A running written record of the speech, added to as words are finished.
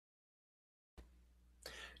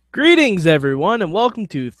Greetings, everyone, and welcome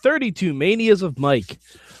to 32 Manias of Mike.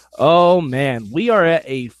 Oh man, we are at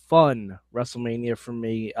a fun WrestleMania for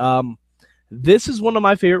me. This is one of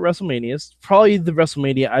my favorite WrestleManias. Probably the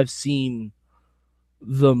WrestleMania I've seen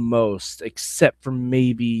the most, except for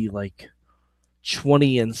maybe like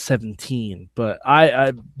 20 and 17. But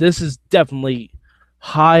I this is definitely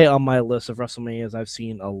high on my list of WrestleManias I've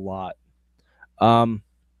seen a lot. Um,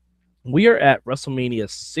 we are at WrestleMania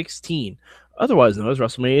 16, otherwise known as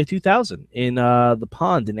WrestleMania 2000, in the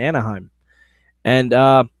Pond in Anaheim. And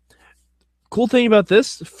cool thing about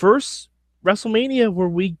this, first WrestleMania where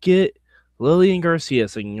we get Lillian Garcia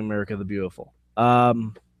singing "America the Beautiful."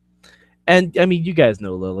 And I mean, you guys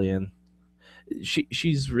know Lillian.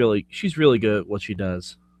 She's really good at what she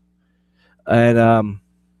does. And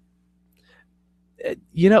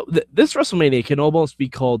this WrestleMania can almost be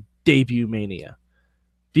called Debut Mania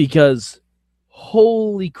because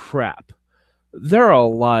holy crap, there are a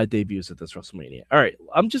lot of debuts at this WrestleMania. All right,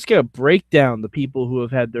 I'm just gonna break down the people who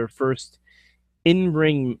have had their first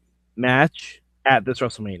in-ring match at this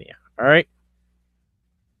WrestleMania. All right,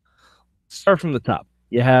 start from the top.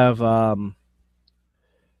 You have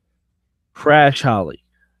Crash Holly,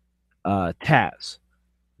 Taz,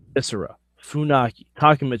 Viscera, Funaki,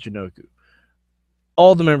 Taka Michinoku,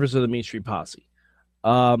 all the members of the Mean Street Posse.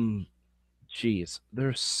 Jeez,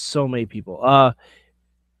 there's so many people.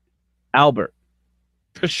 Albert,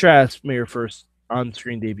 Trish Stratus made her first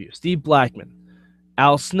on-screen debut. Steve Blackman,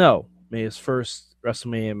 Al Snow made his first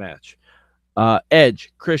WrestleMania match.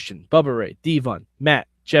 Edge, Christian, Bubba Ray, Devon, Matt,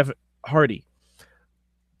 Jeff Hardy.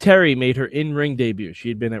 Terry made her in-ring debut. She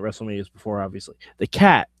had been at WrestleManias before, obviously. The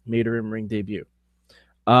Cat made her in-ring debut.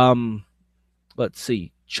 Let's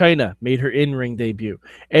see. Chyna made her in-ring debut.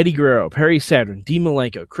 Eddie Guerrero, Perry Saturn, Dean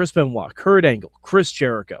Malenko, Chris Benoit, Kurt Angle, Chris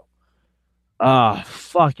Jericho.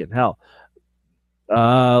 Fucking hell.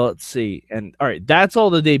 Let's see. And all right, that's all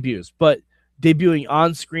the debuts. But debuting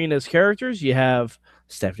on screen as characters, you have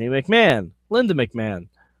Stephanie McMahon, Linda McMahon,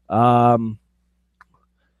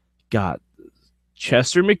 God,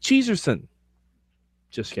 Chester McCheeserson.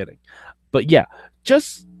 Just kidding. But yeah,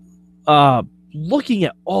 just looking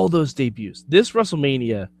at all those debuts, this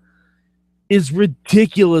WrestleMania is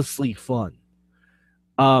ridiculously fun.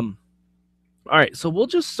 All right, so we'll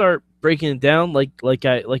just start breaking it down like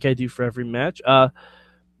I do for every match.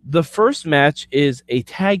 The first match is a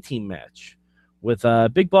tag team match with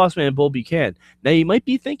Big Boss Man and Bull Buchanan. Now you might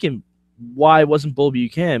be thinking, why wasn't Bull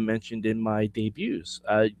Buchanan mentioned in my debuts?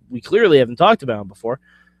 We clearly haven't talked about him before,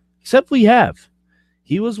 except we have.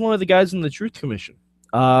 He was one of the guys in the Truth Commission.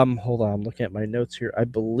 Hold on, I'm looking at my notes here. I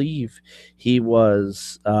believe he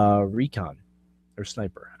was Recon or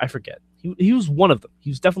Sniper. I forget. He was one of them.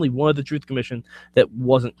 He was definitely one of the Truth Commission that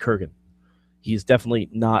wasn't Kurgan. He's definitely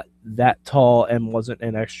not that tall and wasn't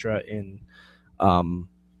an extra in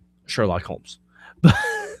Sherlock Holmes.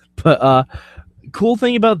 But cool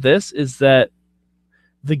thing about this is that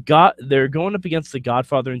they're going up against the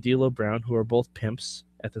Godfather and D'Lo Brown, who are both pimps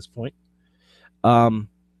at this point. And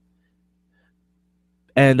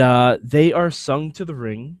they are sung to the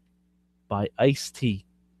ring by Ice-T.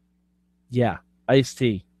 Yeah,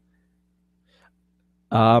 Ice-T.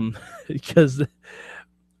 Because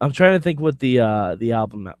I'm trying to think what the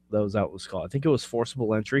album that was out was called. I think it was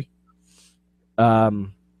Forcible Entry.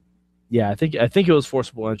 Yeah, I think it was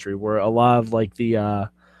Forcible Entry, where a lot of like the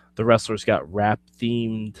wrestlers got rap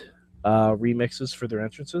themed remixes for their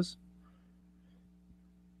entrances.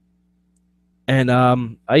 And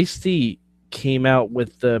Ice-T came out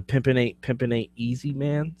with the Pimpin' Ain't Easy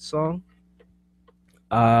Man song.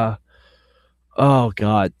 Oh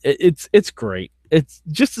god, it's great. It's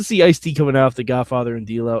just to see Ice-T coming out of the Godfather and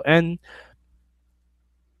D'Lo, and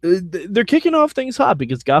they're kicking off things hot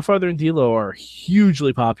because Godfather and D'Lo are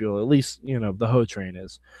hugely popular. At least the Ho Train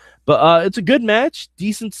is. But it's a good match,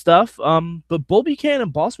 decent stuff. But Bull Buchanan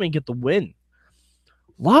and Bossman get the win.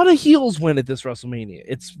 A lot of heels win at this WrestleMania.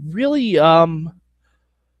 It's really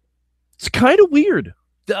it's kind of weird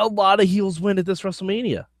that a lot of heels win at this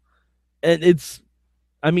WrestleMania, and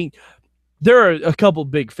I mean, there are a couple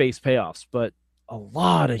big face payoffs, but a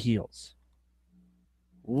lot of heels.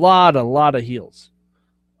 A lot of heels.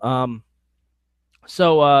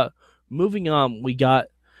 So moving on, we got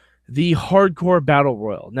the Hardcore Battle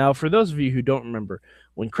Royal. Now, for those of you who don't remember,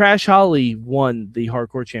 when Crash Holly won the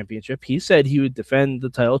Hardcore Championship, he said he would defend the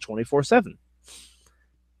title 24/7.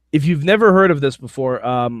 If you've never heard of this before,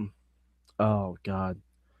 oh God,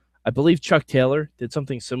 I believe Chuck Taylor did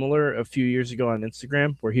something similar a few years ago on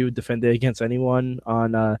Instagram where he would defend it against anyone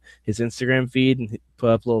on his Instagram feed and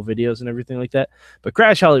put up little videos and everything like that. But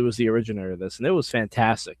Crash Holly was the originator of this, and it was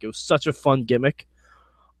fantastic. It was such a fun gimmick.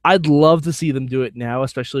 I'd love to see them do it now,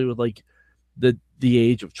 especially with like the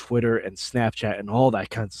age of Twitter and Snapchat and all that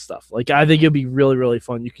kinds of stuff. Like I think it'd be really, really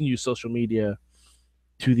fun. You can use social media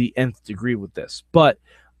to the nth degree with this. But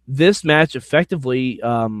this match effectively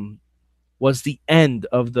was the end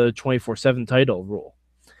of the 24/7 title rule.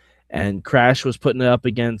 And Crash was putting it up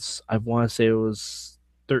against, I want to say it was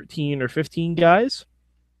 13 or 15 guys.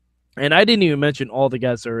 And I didn't even mention all the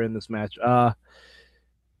guys that were in this match. I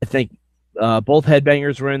think both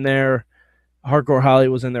headbangers were in there. Hardcore Holly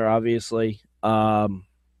was in there, obviously. The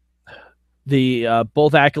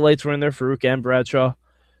both acolytes were in there, Farouk and Bradshaw.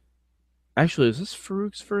 Actually, is this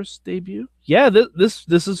Farouk's first debut? Yeah, this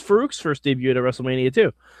is Farouk's first debut at WrestleMania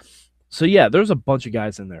too. So yeah, there's a bunch of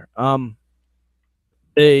guys in there.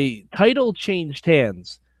 The title changed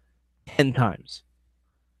hands 10 times.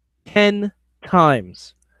 10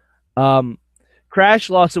 times. Crash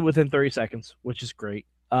lost it within 30 seconds, which is great.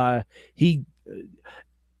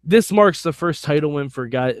 This marks the first title win for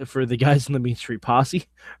the guys in the Mean Street Posse,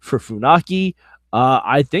 for Funaki.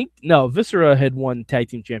 I think Viscera had won tag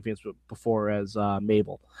team champions before as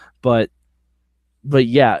Mabel, but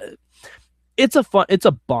yeah, it's a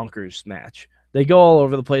bonkers match. They go all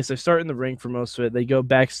over the place. They start in the ring for most of it. They go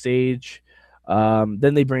backstage, then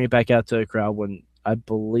they bring it back out to the crowd when I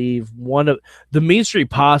believe one of the Mean Street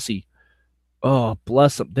Posse, oh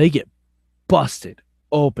bless them, they get busted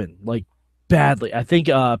open like badly. I think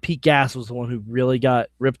Pete Gas was the one who really got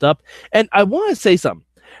ripped up. And I want to say something.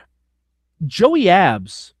 Joey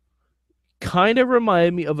Abs kind of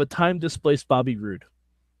reminded me of a time-displaced Bobby Roode.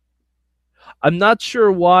 I'm not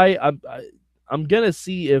sure why. I'm going to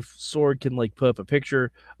see if Sword can like put up a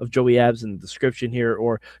picture of Joey Abs in the description here,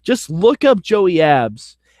 or just look up Joey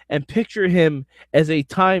Abs and picture him as a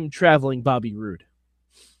time-traveling Bobby Roode.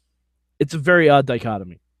 It's a very odd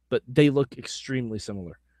dichotomy, but they look extremely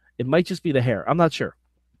similar. It might just be the hair. I'm not sure.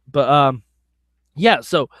 But yeah,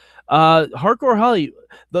 so Hardcore Holly,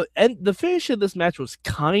 the finish of this match was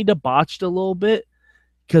kind of botched a little bit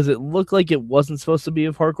because it looked like it wasn't supposed to be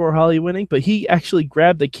of Hardcore Holly winning, but he actually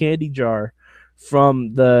grabbed the candy jar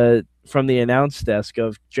from the announce desk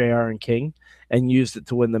of JR and King and used it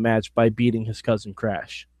to win the match by beating his cousin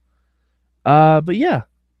Crash. But yeah.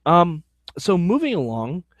 So moving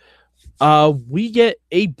along, we get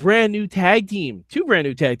a brand new tag team, 2 brand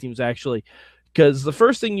new tag teams actually, because the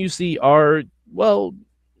first thing you see are, well,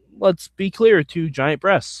 let's be clear, 2 giant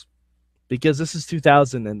breasts, because this is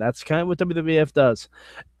 2000 and that's kind of what WWF does.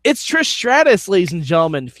 It's Trish Stratus, ladies and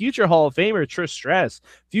gentlemen, future Hall of Famer Trish Stratus,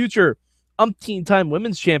 future umpteen-time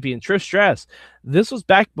women's champion Trish Stratus. This was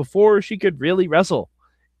back before she could really wrestle,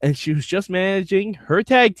 and she was just managing her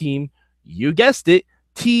tag team. You guessed it,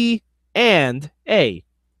 T and A.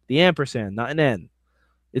 The ampersand, not an N.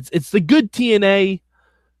 It's the good TNA,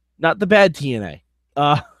 not the bad TNA.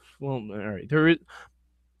 Well, all right.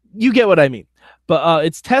 You get what I mean. But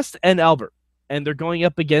it's Test and Albert, and they're going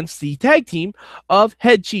up against the tag team of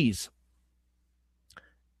Head Cheese.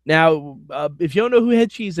 Now, if you don't know who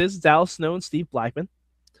Head Cheese is, it's Al Snow and Steve Blackman.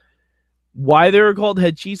 Why they were called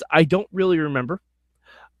Head Cheese, I don't really remember.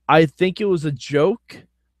 I think it was a joke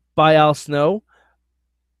by Al Snow.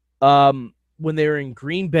 When they were in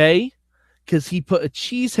Green Bay, because he put a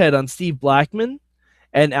cheese head on Steve Blackman,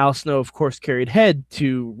 and Al Snow, of course, carried Head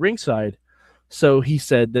to ringside. So he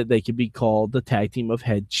said that they could be called the tag team of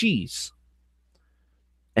Head Cheese.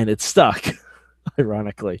 And it stuck,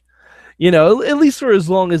 ironically. You know, at least for as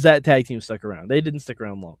long as that tag team stuck around. They didn't stick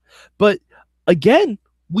around long. But again,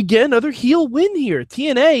 we get another heel win here.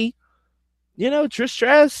 TNA, Trish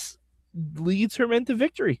Stratus leads her men to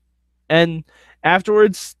victory. And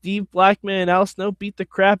afterwards, Steve Blackman and Al Snow beat the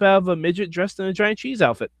crap out of a midget dressed in a giant cheese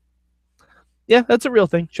outfit. Yeah, that's a real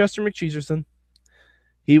thing. Chester McCheeserson.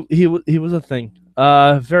 He was a thing.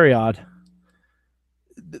 Very odd.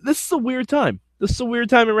 This is a weird time. This is a weird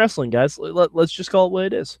time in wrestling, guys. Let's just call it what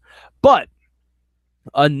it is. But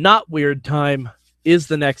a not weird time is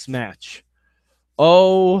the next match.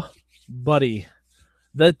 Oh, buddy.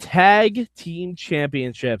 The Tag Team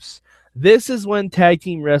Championships. This is when tag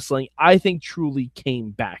team wrestling, I think, truly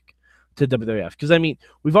came back to WWF. Because, I mean,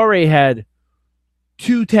 we've already had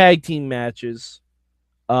 2 tag team matches.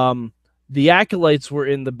 The Acolytes were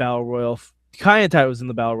in the Battle Royal. Kaientai was in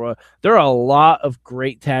the Battle Royal. There are a lot of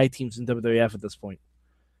great tag teams in WWF at this point.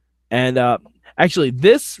 And actually,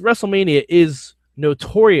 this WrestleMania is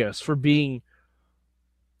notorious for being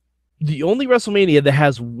the only WrestleMania that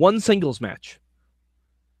has 1 singles match.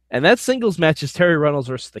 And that singles match is Terry Runnels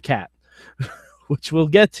versus the Cat, which we'll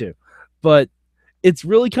get to. But it's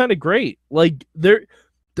really kind of great. Like,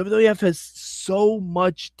 WWF has so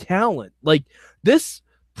much talent. Like, this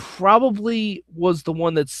probably was the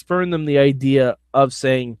one that spurned them the idea of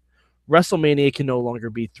saying WrestleMania can no longer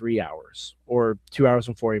be 3 hours or 2 hours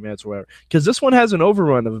and 40 minutes or whatever. Because this one has an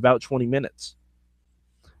overrun of about 20 minutes.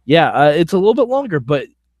 Yeah, it's a little bit longer, but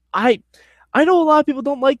I I know a lot of people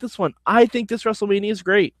don't like this one. I think this WrestleMania is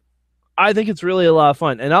great. I think it's really a lot of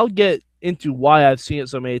fun, and I'll get into why I've seen it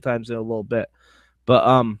so many times in a little bit.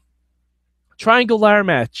 But triangle ladder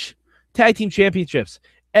match, tag team championships,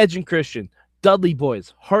 Edge and Christian, Dudley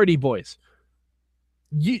boys, Hardy boys.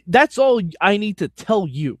 That's all I need to tell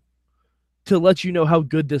you to let you know how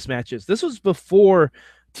good this match is. This was before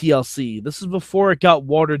TLC. This is before it got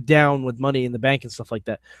watered down with Money in the Bank and stuff like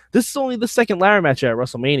that. This is only the second ladder match at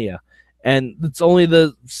WrestleMania, and it's only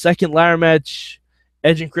the second ladder match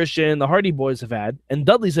Edge and Christian and the Hardy Boys have had, and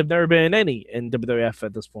Dudleys have never been in any in WWF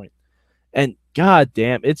at this point. And god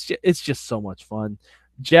damn, it's just so much fun.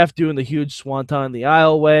 Jeff doing the huge swanton in the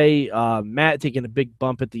aisleway, Matt taking a big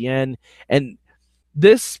bump at the end, and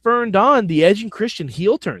this spurned on the Edge and Christian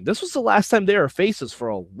heel turn. This was the last time they were faces for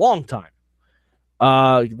a long time.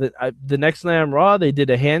 The next night on Raw, they did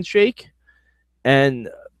a handshake, and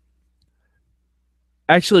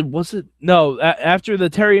actually, was it? No, after the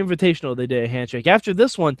Terry Invitational, they did a handshake. After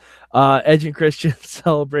this one, Edge and Christian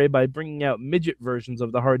celebrated by bringing out midget versions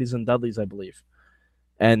of the Hardys and Dudleys, I believe,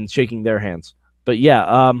 and shaking their hands. But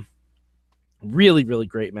yeah, really, really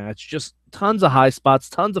great match. Just tons of high spots,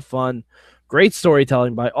 tons of fun, great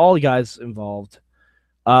storytelling by all the guys involved.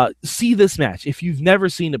 See this match. If you've never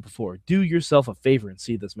seen it before, do yourself a favor and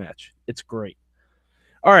see this match. It's great.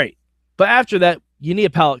 All right, but after that, you need a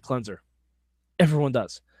palate cleanser. Everyone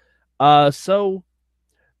does. So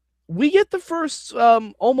we get the first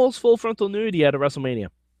almost full frontal nudity out of WrestleMania.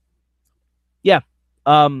 Yeah.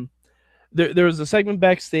 There was a segment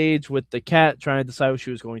backstage with the cat trying to decide what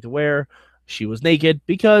she was going to wear. She was naked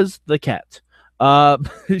because the cat.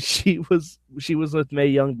 She was with Mae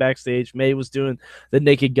Young backstage. Mae was doing the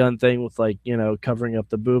Naked Gun thing with, like, you know, covering up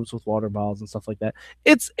the boobs with water bottles and stuff like that.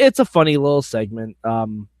 It's a funny little segment.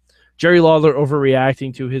 Jerry Lawler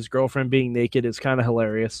overreacting to his girlfriend being naked is kind of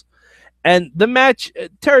hilarious. And the match,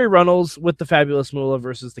 Terry Runnels with the Fabulous Moolah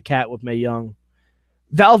versus the cat with Mae Young.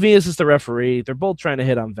 Val Venus is the referee. They're both trying to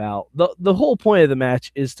hit on Val. The whole point of the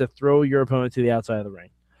match is to throw your opponent to the outside of the ring.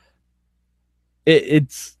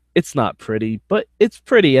 It's not pretty, but it's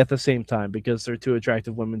pretty at the same time because they're two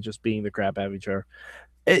attractive women just beating the crap out of each other.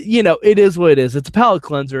 It is what it is. It's a palate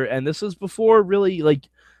cleanser, and this is before really, like,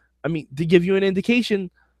 I mean, to give you an indication,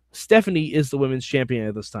 Stephanie is the women's champion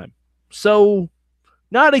at this time. So,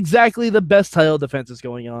 not exactly the best title defenses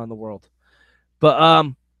going on in the world. But,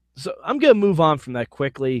 so I'm going to move on from that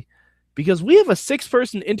quickly because we have a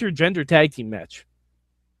 6-person intergender tag team match.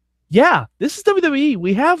 Yeah, this is WWE.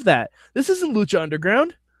 We have that. This isn't Lucha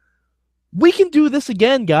Underground. We can do this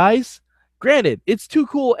again, guys. Granted, it's Too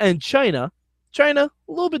Cool and Chyna, a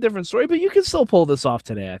little bit different story, but you can still pull this off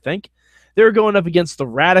today, I think. They're going up against the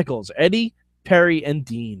Radicals, Eddie, Perry, and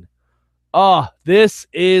Dean. Oh, this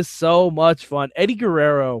is so much fun. Eddie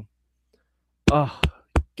Guerrero. Oh,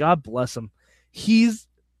 God bless him.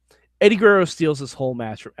 Eddie Guerrero steals this whole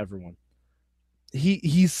match from everyone.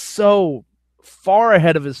 He's so far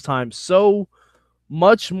ahead of his time, so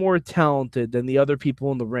much more talented than the other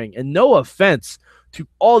people in the ring. And no offense to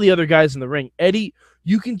all the other guys in the ring, Eddie,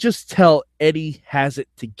 you can just tell Eddie has it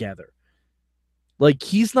together. Like,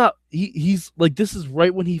 he's like, this is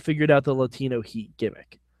right when he figured out the Latino heat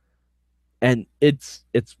gimmick. And it's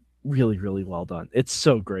really, really well done. It's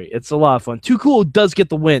so great. It's a lot of fun. Too Cool does get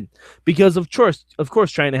the win because of course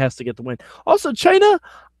Chyna has to get the win. Also, Chyna,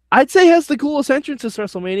 I'd say, has the coolest entrance this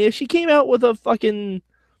WrestleMania. She came out with a fucking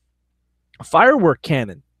firework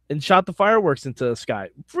cannon and shot the fireworks into the sky.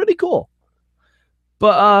 Pretty cool.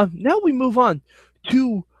 But now we move on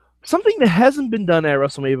to something that hasn't been done at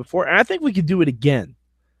WrestleMania before, and I think we could do it again.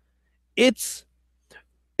 It's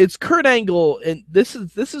Kurt Angle, and this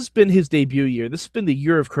has been his debut year. This has been the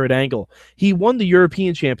year of Kurt Angle. He won the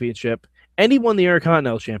European Championship, and he won the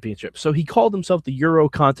Intercontinental Championship. So he called himself the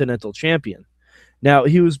Eurocontinental Champion. Now,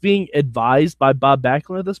 he was being advised by Bob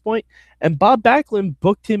Backlund at this point, and Bob Backlund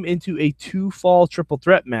booked him into a 2-fall triple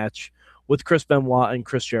threat match with Chris Benoit and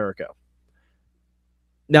Chris Jericho.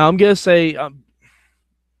 Now, I'm going to say,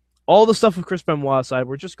 all the stuff with Chris Benoit aside,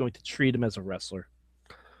 we're just going to treat him as a wrestler.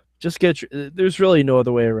 There's really no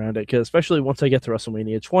other way around it, because especially once I get to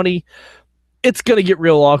WrestleMania 20, it's going to get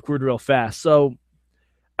real awkward real fast. So,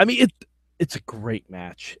 I mean, it's a great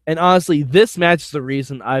match. And honestly, this match is the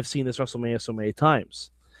reason I've seen this WrestleMania so many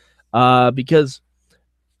times. Because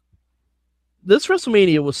this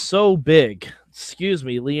WrestleMania was so big. Excuse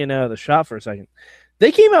me, leaning out of the shot for a second.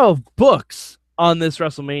 They came out with books on this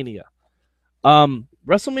WrestleMania.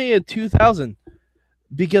 WrestleMania 2000,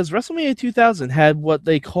 because WrestleMania 2000 had what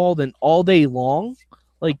they called an all day long.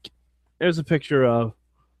 Like, there's a picture of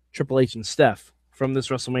Triple H and Steph from this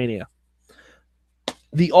WrestleMania.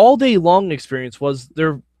 The all day long experience was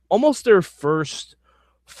almost their first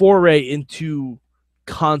foray into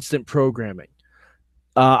constant programming.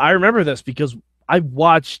 I remember this because I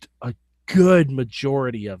watched a good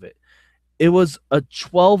majority of it. It was a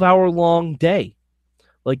 12-hour long day.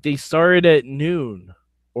 Like, they started at noon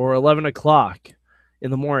or 11 o'clock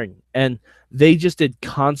in the morning, and they just did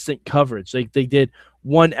constant coverage. Like, they did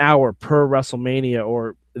 1 hour per WrestleMania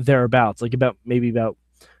or thereabouts, like about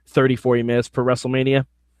 30, 40 minutes per WrestleMania.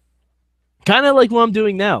 Kind of like what I'm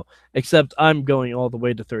doing now, except I'm going all the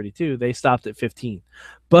way to 32. They stopped at 15.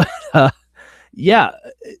 But yeah,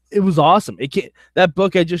 it was awesome. That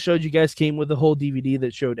book I just showed you guys came with a whole DVD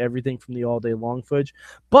that showed everything from the all day long footage.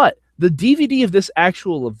 But the DVD of this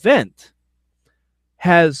actual event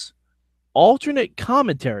has alternate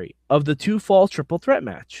commentary of the two fall triple threat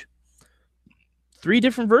match. 3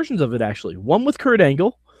 different versions of it, actually. One with Kurt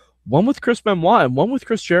Angle, one with Chris Benoit, and one with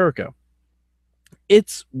Chris Jericho.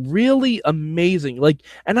 It's really amazing. Like,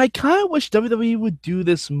 and I kind of wish WWE would do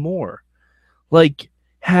this more. Like,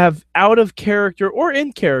 have out of character or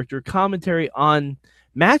in character commentary on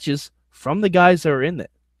matches from the guys that are in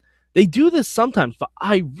it. They do this sometimes, but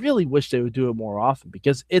I really wish they would do it more often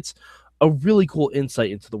because it's a really cool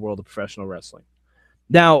insight into the world of professional wrestling.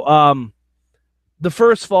 Now, the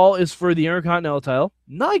first fall is for the Intercontinental title.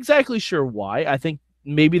 Not exactly sure why. I think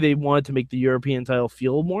maybe they wanted to make the European title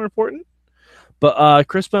feel more important. But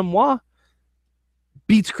Chris Benoit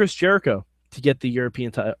beats Chris Jericho to get the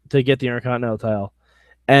European title, to get the Intercontinental title.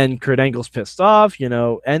 And Kurt Angle's pissed off,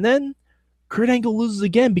 and then Kurt Angle loses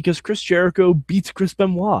again because Chris Jericho beats Chris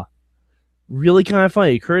Benoit. Really kind of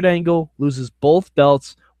funny. Kurt Angle loses both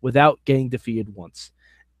belts without getting defeated once.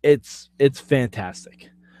 It's fantastic.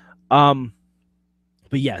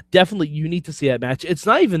 But yeah, definitely you need to see that match. It's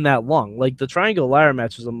not even that long. Like, the Triangle Ladder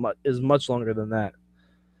match is much longer than that.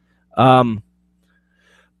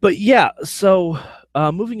 But yeah, so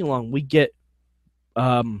moving along, we get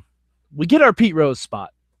our Pete Rose spot,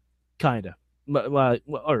 kind of. Well,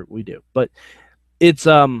 or we do, but it's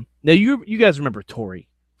now you guys remember Tori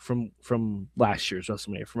from last year's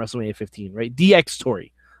WrestleMania, from WrestleMania 15, right? DX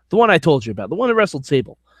Tori, the one I told you about, the one that wrestled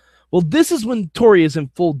Sable. Well, this is when Tori is in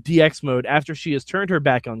full DX mode after she has turned her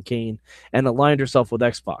back on Kane and aligned herself with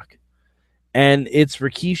X-Pac, and it's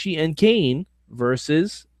Rikishi and Kane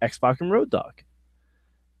versus X-Pac and Road Dogg.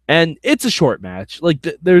 And it's a short match. Like,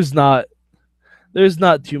 there's not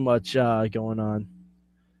too much going on.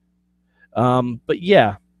 But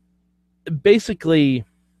yeah, basically,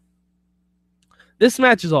 this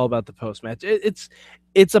match is all about the post match.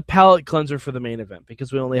 It's a palate cleanser for the main event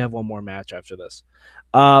because we only have one more match after this.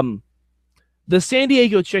 The San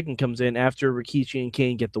Diego Chicken comes in after Rikishi and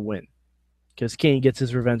Kane get the win because Kane gets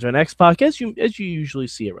his revenge on X-Pac as you usually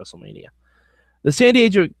see at WrestleMania. The San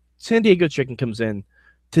Diego Chicken comes in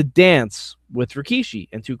to dance with Rikishi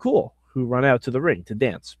and Too Cool, who run out to the ring to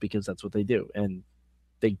dance because that's what they do. And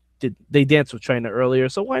they danced with China earlier,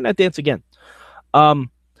 so why not dance again?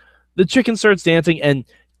 The Chicken starts dancing, and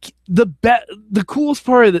the coolest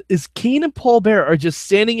part of it is Kane and Paul Bearer are just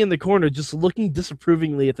standing in the corner, just looking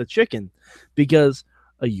disapprovingly at the Chicken, because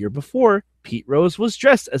a year before, Pete Rose was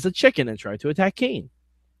dressed as a chicken and tried to attack Kane.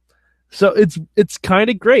 So it's kind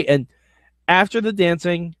of great. And after the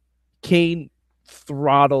dancing, Kane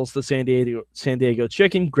throttles the San Diego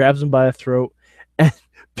Chicken, grabs him by the throat, and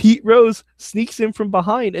Pete Rose sneaks in from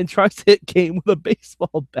behind and tries to hit Kane with a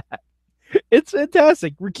baseball bat. It's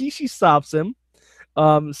fantastic. Rikishi stops him,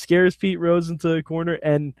 scares Pete Rose into the corner,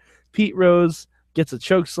 and Pete Rose gets a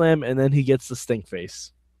choke slam, and then he gets the stink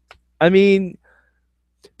face. I mean,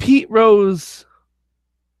 Pete Rose,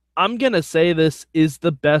 I'm going to say this, is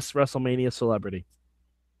the best WrestleMania celebrity.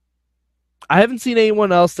 I haven't seen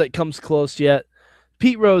anyone else that comes close yet.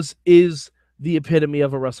 Pete Rose is the epitome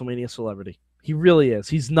of a WrestleMania celebrity. He really is.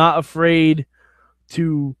 He's not afraid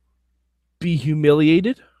to be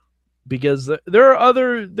humiliated because there are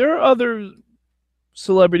other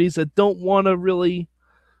celebrities that don't want to really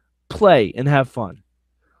play and have fun.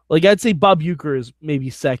 Like, I'd say Bob Uecker is maybe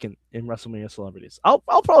second in WrestleMania celebrities. I'll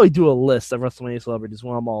probably do a list of WrestleMania celebrities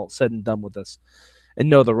when I'm all said and done with this. And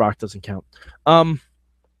no, The Rock doesn't count.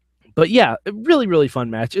 But yeah, really, really fun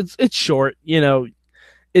match. It's short,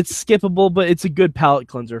 it's skippable, but it's a good palate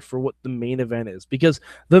cleanser for what the main event is, because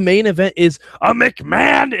the main event is a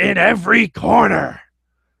McMahon in every corner.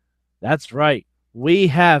 That's right. We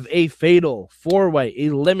have a fatal 4-way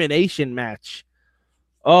elimination match.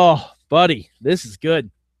 Oh, buddy, this is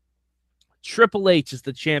good. Triple H is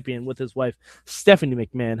the champion with his wife, Stephanie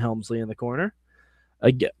McMahon Helmsley, in the corner.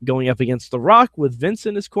 Going up against The Rock with Vince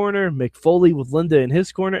in his corner, Mick Foley with Linda in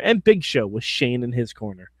his corner, and Big Show with Shane in his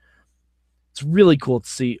corner. It's really cool to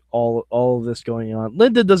see all of this going on.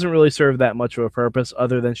 Linda doesn't really serve that much of a purpose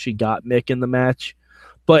other than she got Mick in the match.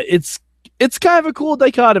 But it's kind of a cool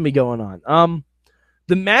dichotomy going on.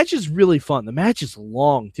 The match is really fun. The match is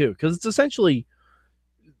long, too, because it's essentially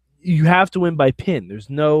you have to win by pin. There's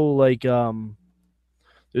no bullshit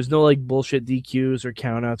DQs or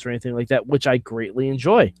countouts or anything like that, which I greatly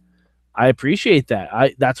enjoy. I appreciate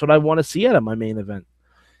that. That's what I want to see out of my main event.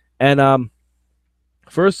 And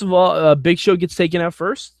first of all, Big Show gets taken out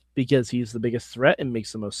first because he's the biggest threat and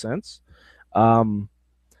makes the most sense. And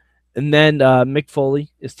then Mick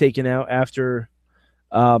Foley is taken out after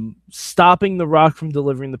stopping The Rock from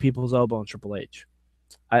delivering the People's Elbow on Triple H.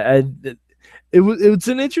 It was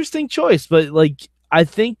an interesting choice, but I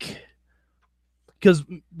think because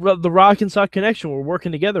The Rock and Sock Connection were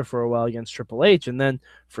working together for a while against Triple H, and then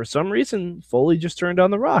for some reason Foley just turned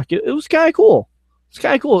on The Rock. It was kind of cool. It's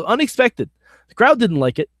kind of cool, unexpected. The crowd didn't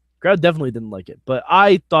like it. The crowd definitely didn't like it, but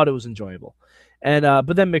I thought it was enjoyable. And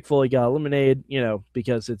but then Mick Foley got eliminated,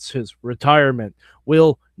 because it's his retirement.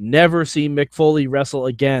 We'll never see Mick Foley wrestle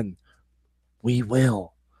again. We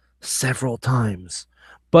will, several times.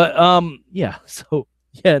 But so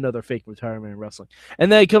another fake retirement in wrestling. And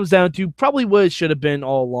then it comes down to probably what it should have been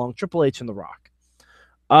all along: Triple H and The Rock.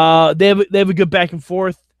 They have a good back and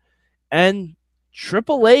forth, and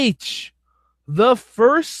Triple H, the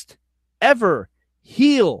first ever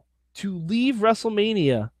heel to leave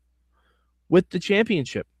WrestleMania with the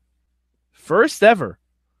championship. First ever.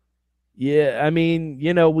 Yeah, I mean,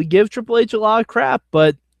 we give Triple H a lot of crap,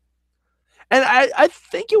 and I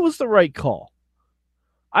think it was the right call.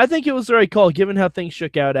 I think it was the right call given how things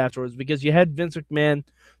shook out afterwards, because you had Vince McMahon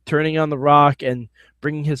turning on The Rock and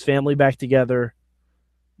bringing his family back together,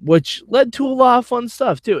 which led to a lot of fun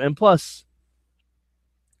stuff too. And plus,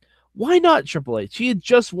 why not Triple H? He had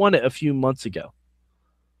just won it a few months ago.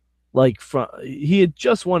 He had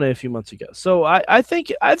just won it a few months ago. So I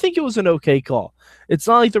think it was an okay call. It's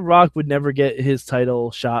not like The Rock would never get his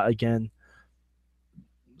title shot again.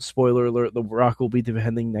 Spoiler alert, The Rock will be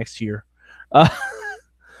defending next year.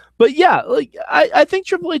 But yeah, I think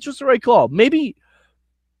Triple H was the right call. Maybe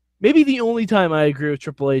the only time I agree with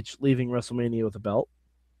Triple H leaving WrestleMania with a belt.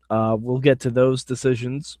 We'll get to those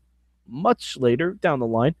decisions much later down the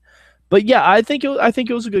line. But yeah, I think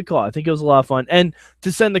it was a good call. I think it was a lot of fun. And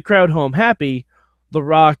to send the crowd home happy, The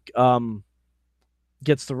Rock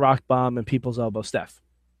gets the Rock Bomb and People's Elbow Steph.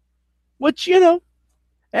 Which,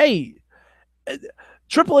 hey,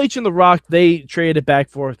 Triple H and The Rock, they traded it back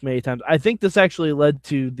and forth many times. I think this actually led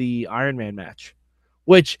to the Iron Man match,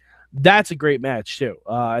 which that's a great match too.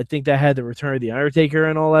 I think that had the return of the Undertaker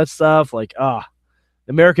and all that stuff.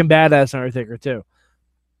 American Badass Undertaker too.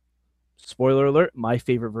 Spoiler alert, my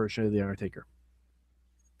favorite version of the Undertaker.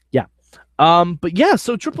 Yeah. But yeah,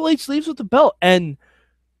 so Triple H leaves with the belt, and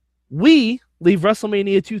we leave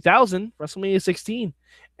WrestleMania 2000, WrestleMania 16,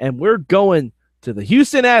 and we're going to the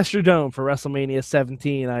Houston Astrodome for WrestleMania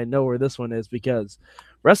 17. I know where this one is because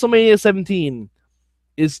WrestleMania 17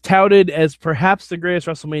 is touted as perhaps the greatest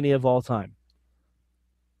WrestleMania of all time.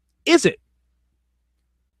 Is it?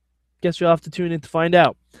 Guess you'll have to tune in to find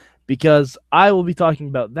out, because I will be talking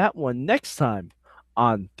about that one next time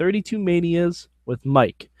on 32 Manias with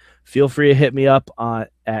Mike. Feel free to hit me up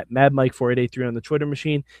at MadMike4883 on the Twitter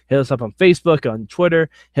machine. Hit us up on Facebook, on Twitter.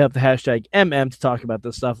 Hit up the hashtag MM to talk about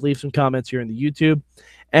this stuff. Leave some comments here in the YouTube.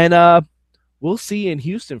 And we'll see you in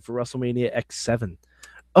Houston for WrestleMania X7.